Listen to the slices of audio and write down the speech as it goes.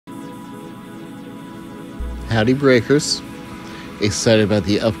Howdy Breakers, excited about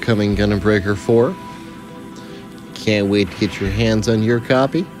the upcoming Gundam Breaker 4. Can't wait to get your hands on your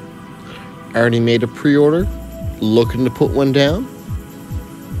copy. Already made a pre-order, looking to put one down?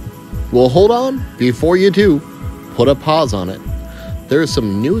 Well, hold on, before you do, put a pause on it. There is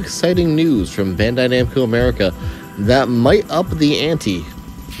some new exciting news from Bandai Namco America that might up the ante.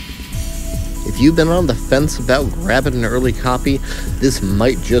 If you've been on the fence about grabbing an early copy, this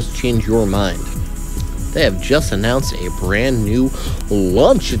might just change your mind. They have just announced a brand new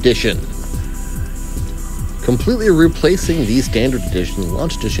Launch Edition. Completely replacing the Standard Edition, the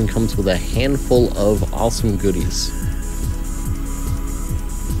Launch Edition comes with a handful of awesome goodies.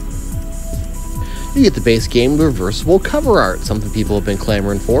 You get the base game reversible cover art, something people have been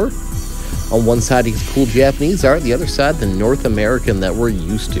clamoring for. On one side you get cool Japanese art, the other side the North American that we're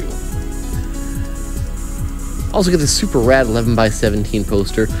used to. Also get the super rad 11x17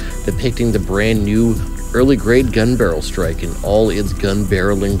 poster depicting the brand new early grade Gunbarrel Strike in all its gun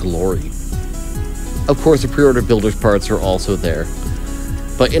barreling glory. Of course, the pre-order builder's parts are also there.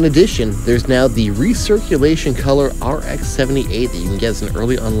 But in addition, there's now the Recirculation color RX78 that you can get as an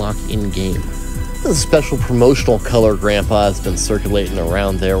early unlock in-game. This special promotional color Grandpa has been circulating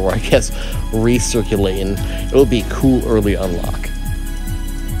around there, or I guess recirculating. It'll be a cool early unlock.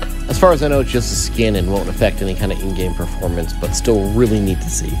 As far as I know, it's just a skin and won't affect any kind of in-game performance, but still really neat to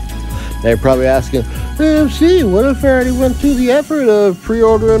see. Now you're probably asking, MC, what if I already went through the effort of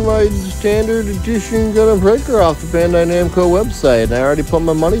pre-ordering my Standard Edition Gundam Breaker off the Bandai Namco website, and I already put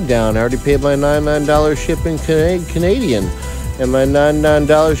my money down, I already paid my $99 shipping Canadian, and my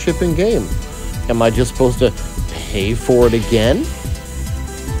 $99 shipping game. Am I just supposed to pay for it again?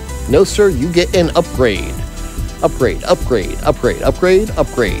 No sir, you get an upgrade. Upgrade.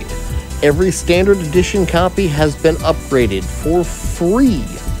 Every Standard Edition copy has been upgraded for free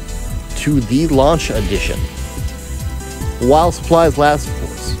to the Launch Edition, while supplies last, of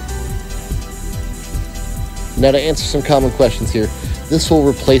course. Now to answer some common questions here, this will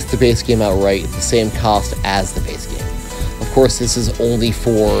replace the base game outright at the same cost as the base game. Of course, this is only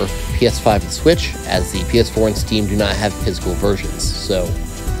for PS5 and Switch, as the PS4 and Steam do not have physical versions, so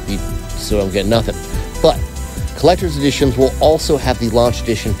you still don't get nothing. But collector's editions will also have the Launch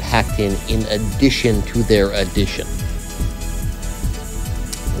Edition packed in addition to their edition.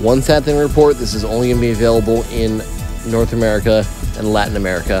 One sad thing to report, this is only going to be available in North America and Latin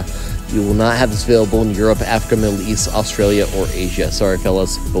America. You will not have this available in Europe, Africa, Middle East, Australia, or Asia. Sorry,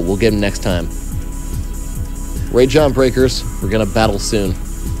 fellas, but we'll get them next time. Rage on, Breakers. We're going to battle soon.